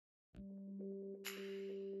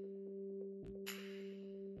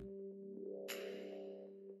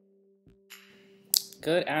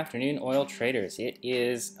Good afternoon, oil traders. It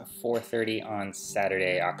is 4:30 on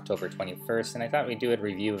Saturday, October 21st, and I thought we'd do a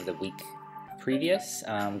review of the week previous,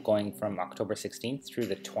 going from October 16th through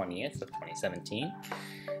the 20th of 2017,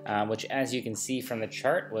 which, as you can see from the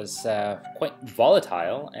chart, was quite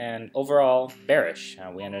volatile and overall bearish.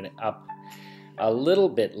 We ended up a little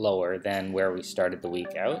bit lower than where we started the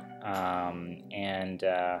week out,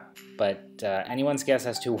 but anyone's guess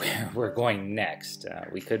as to where we're going next.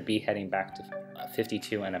 We could be heading back to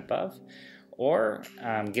 52 and above, or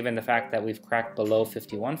given the fact that we've cracked below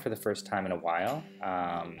 51 for the first time in a while,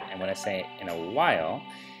 and when I say in a while,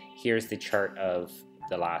 here's the chart of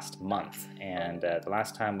the last month, and the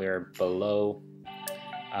last time we were below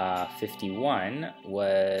 51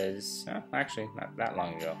 was actually not that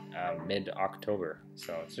long ago, mid-October,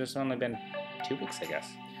 so it's just only been 2 weeks, I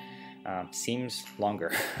guess. Seems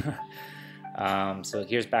longer. So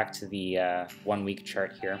here's back to the 1 week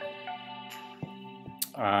chart here.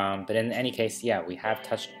 But in any case, yeah, we have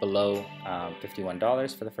touched below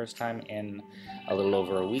 $51 for the first time in a little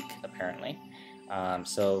over a week, apparently.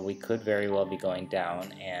 So we could very well be going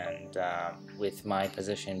down, and with my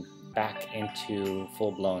position back into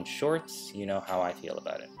full-blown shorts, you know how I feel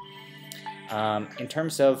about it. In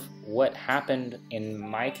terms of what happened in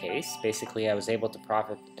my case, basically I was able to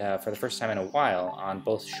profit for the first time in a while on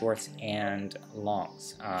both shorts and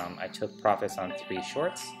longs. I took profits on 3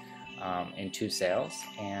 shorts in 2 sales,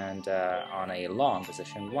 and on a long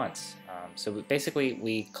position once. So basically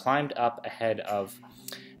we climbed up ahead of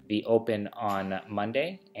the open on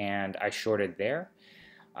Monday, and I shorted there,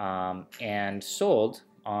 and sold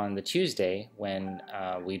on the Tuesday when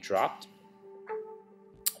we dropped,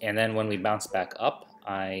 and then when we bounced back up,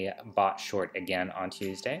 I bought short again on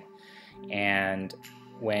Tuesday, and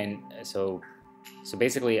so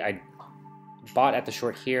basically I bought at the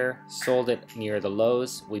short here, sold it near the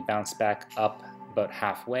lows, we bounced back up about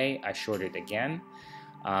halfway, I shorted again,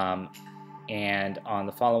 and on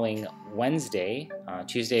the following Wednesday,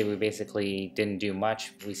 Tuesday we basically didn't do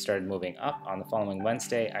much, we started moving up. On the following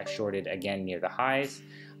Wednesday I shorted again near the highs.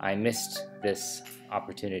 I missed this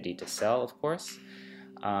opportunity to sell, of course,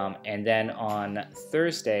 and then on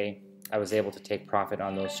Thursday I was able to take profit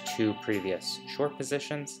on those 2 previous short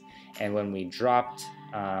positions, and when we dropped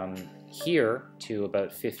here to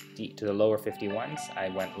about 50, to the lower 51s, I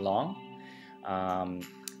went long,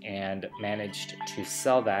 and managed to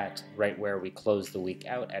sell that right where we closed the week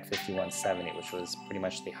out at 51.70, which was pretty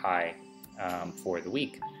much the high for the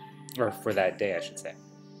week, or for that day, I should say.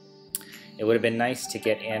 It would have been nice to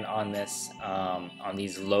get in on this, on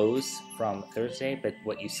these lows from Thursday, but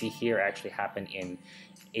what you see here actually happened in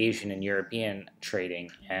Asian and European trading,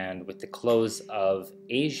 and with the close of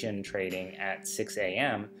Asian trading at 6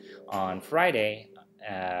 a.m. on Friday,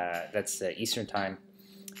 that's Eastern time,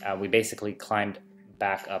 we basically climbed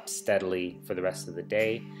back up steadily for the rest of the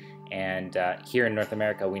day, and here in North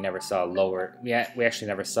America we never saw lower, we actually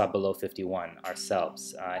never saw below 51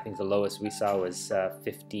 ourselves. I think the lowest we saw was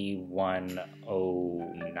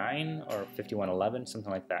 51.09 or 51.11, something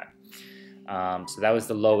like that. So that was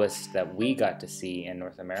the lowest that we got to see in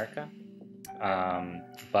North America,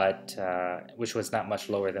 which was not much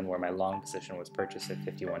lower than where my long position was purchased at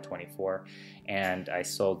 51.24, and I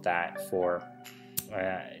sold that for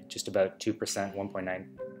just about 2%,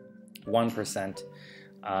 1.91%,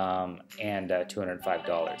 and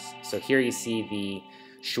 $205. So here you see the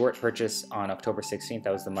short purchase on October 16th.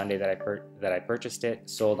 That was the Monday that I purchased it.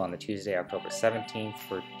 Sold on the Tuesday, October 17th,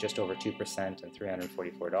 for just over 2% and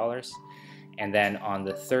 $344. And then on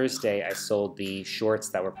the Thursday, I sold the shorts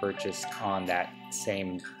that were purchased on that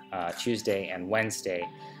same Tuesday and Wednesday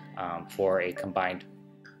for a combined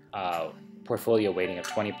portfolio weighting of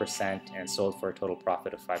 20%, and sold for a total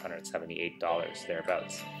profit of $578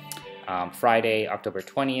 thereabouts. Friday, October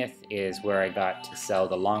 20th, is where I got to sell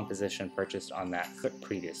the long position purchased on that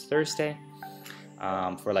previous Thursday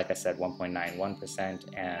for, like I said, 1.91%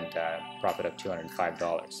 and profit of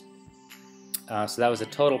 $205. So that was a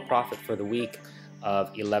total profit for the week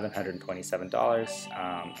of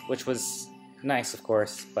 $1,127, which was nice, of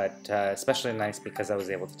course, but especially nice because I was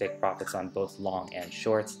able to take profits on both long and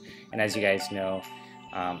shorts. And as you guys know,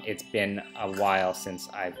 it's been a while since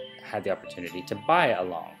I've had the opportunity to buy a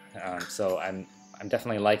long. So I'm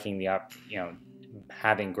definitely liking the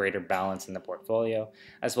having greater balance in the portfolio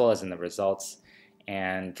as well as in the results.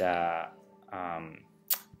 And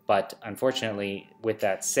but unfortunately, with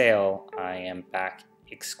that sale, I am back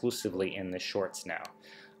exclusively in the shorts now.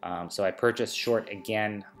 So I purchased short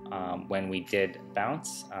again when we did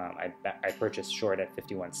bounce. I purchased short at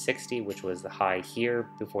 51.60, which was the high here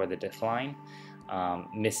before the decline,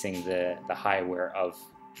 missing the high where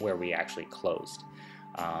we actually closed.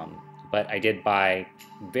 But I did buy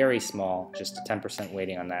very small, just a 10%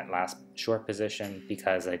 weighting on that last short position,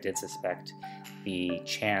 because I did suspect the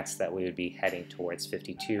chance that we would be heading towards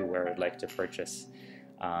 52, where I'd like to purchase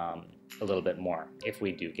a little bit more if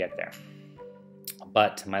we do get there.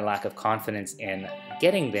 But my lack of confidence in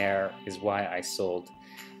getting there is why I sold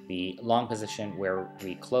the long position where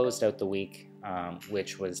we closed out the week,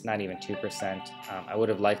 which was not even 2%. I would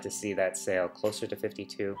have liked to see that sale closer to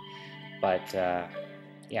 52, but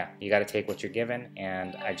yeah, you got to take what you're given,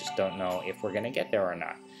 and I just don't know if we're going to get there or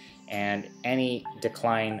not. And any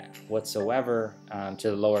decline whatsoever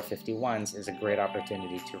to the lower 51s is a great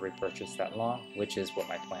opportunity to repurchase that long, which is what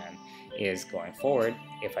my plan is going forward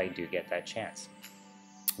if I do get that chance.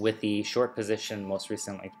 With the short position most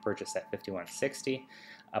recently purchased at 51.60,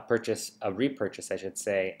 a repurchase, I should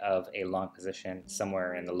say, of a long position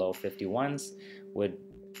somewhere in the low 51s would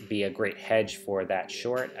be a great hedge for that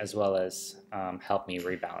short, as well as help me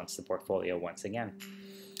rebalance the portfolio once again.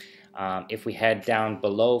 If we head down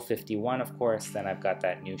below 51, of course, then I've got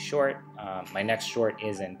that new short. My next short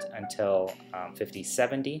isn't until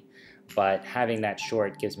 50.70, but having that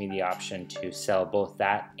short gives me the option to sell both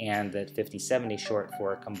that and the 50.70 short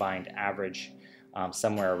for a combined average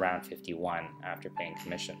somewhere around 51 after paying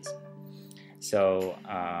commissions. So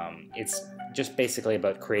it's just basically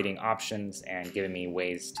about creating options and giving me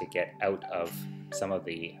ways to get out of some of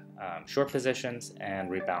the short positions and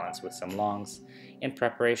rebalance with some longs in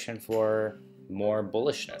preparation for more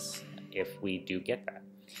bullishness if we do get that.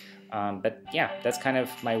 But yeah, that's kind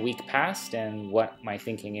of my week past and what my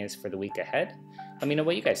thinking is for the week ahead. Let me know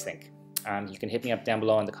what you guys think. You can hit me up down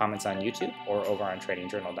below in the comments on YouTube or over on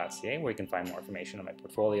TradingJournal.ca, where you can find more information on my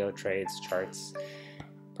portfolio, trades, charts,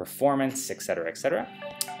 performance, etc., etc.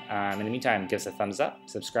 In the meantime, give us a thumbs up,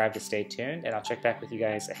 subscribe to stay tuned, and I'll check back with you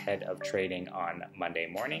guys ahead of trading on Monday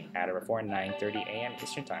morning at or before 9:30 a.m.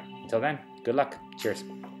 Eastern Time. Until then, good luck. Cheers.